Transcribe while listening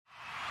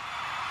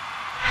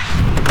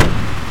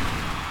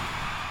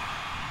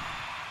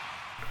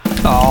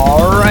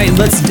right,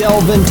 let's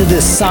delve into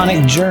this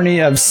sonic journey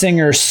of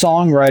singer,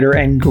 songwriter,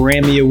 and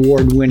Grammy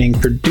Award-winning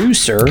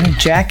producer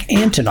Jack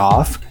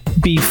Antonoff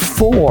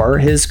before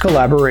his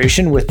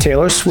collaboration with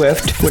Taylor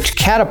Swift, which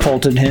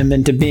catapulted him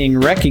into being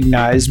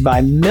recognized by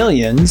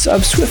millions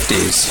of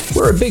Swifties.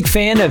 We're a big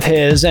fan of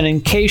his, and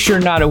in case you're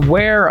not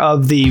aware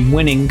of the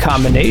winning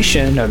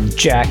combination of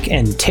Jack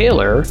and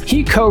Taylor,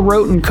 he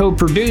co-wrote and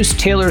co-produced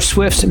Taylor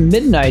Swift's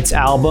Midnight's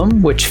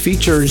album, which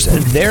features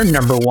their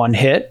 #1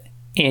 hit,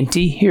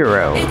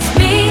 Anti-Hero. It's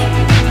me,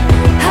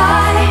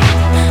 hi,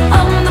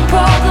 I'm the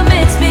problem,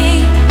 it's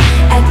me,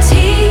 at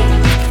tea.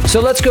 So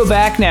let's go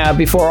back now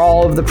before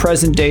all of the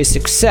present-day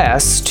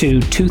success to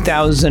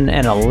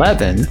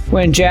 2011,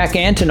 when Jack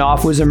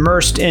Antonoff was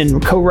immersed in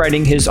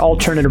co-writing his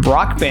alternative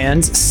rock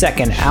band's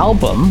second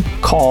album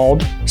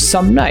called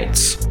Some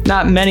Nights.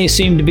 Not many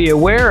seem to be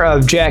aware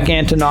of Jack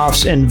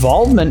Antonoff's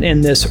involvement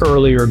in this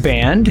earlier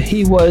band.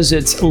 He was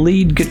its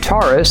lead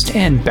guitarist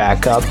and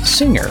backup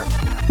singer.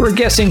 We're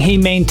guessing he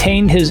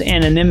maintained his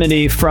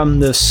anonymity from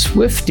the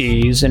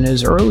Swifties in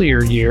his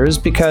earlier years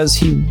because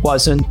he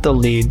wasn't the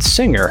lead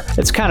singer.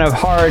 It's kind of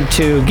hard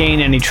to gain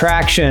any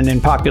traction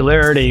and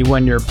popularity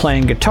when you're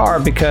playing guitar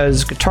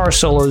because guitar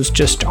solos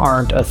just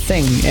aren't a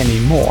thing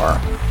anymore.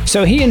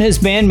 So he and his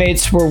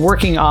bandmates were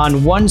working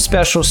on one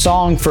special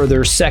song for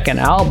their second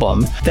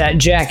album that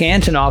Jack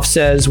Antonoff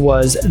says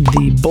was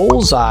the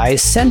bullseye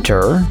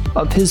center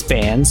of his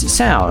band's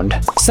sound,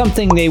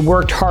 something they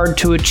worked hard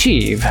to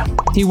achieve.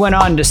 He went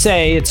on to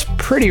say, "It's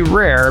pretty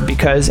rare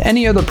because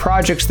any other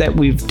projects that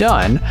we've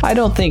done, I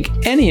don't think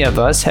any of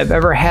us have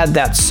ever had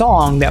that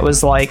song that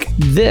was like,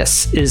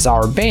 this is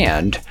our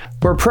band.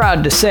 We're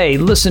proud to say,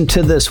 listen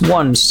to this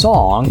one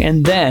song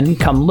and then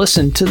come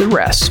listen to the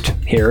rest.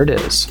 Here it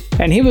is."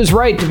 And he was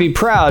right to be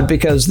proud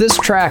because this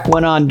track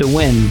went on to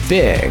win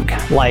big,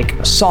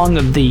 like Song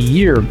of the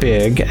Year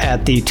big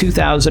at the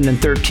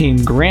 2013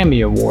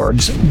 Grammy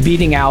Awards,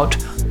 beating out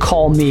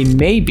Call Me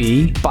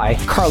Maybe by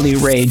Carly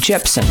Rae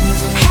Jepsen.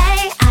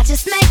 Hey, I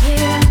just met you,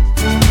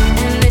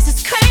 and this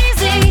is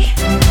crazy,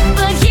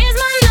 but here's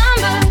my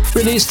number.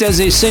 Released as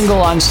a single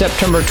on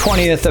September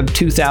 20th of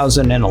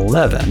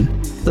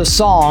 2011, the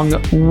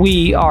song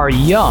We Are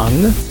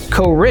Young,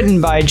 co-written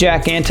by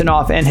Jack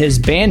Antonoff and his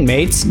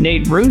bandmates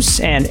Nate Roos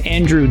and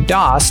Andrew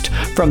Dost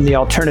from the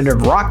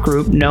alternative rock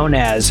group known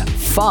as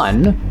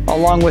Fun,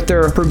 along with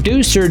their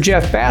producer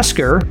Jeff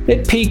Basker,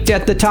 it peaked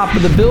at the top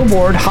of the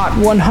Billboard Hot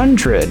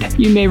 100.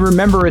 You may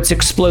remember its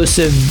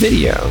explosive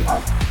video.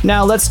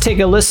 Now let's take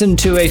a listen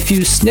to a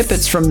few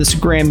snippets from this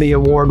Grammy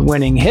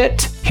Award-winning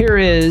hit. Here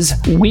is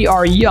We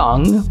Are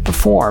Young,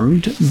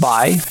 performed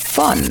by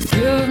Fun.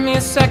 Give me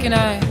a second,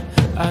 I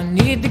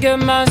need to get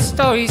my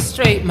story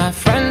straight. My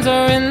friends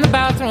are in the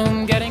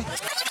bathroom getting...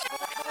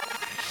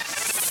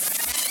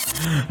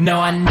 No,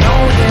 I know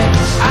that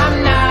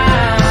I'm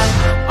not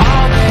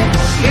all that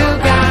you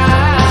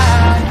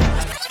got.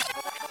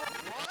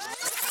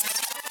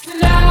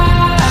 Tonight,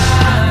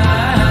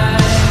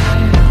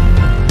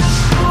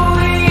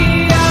 we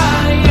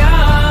are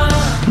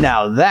young.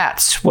 Now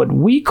that's what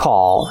we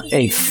call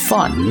a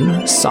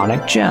fun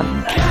sonic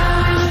gem.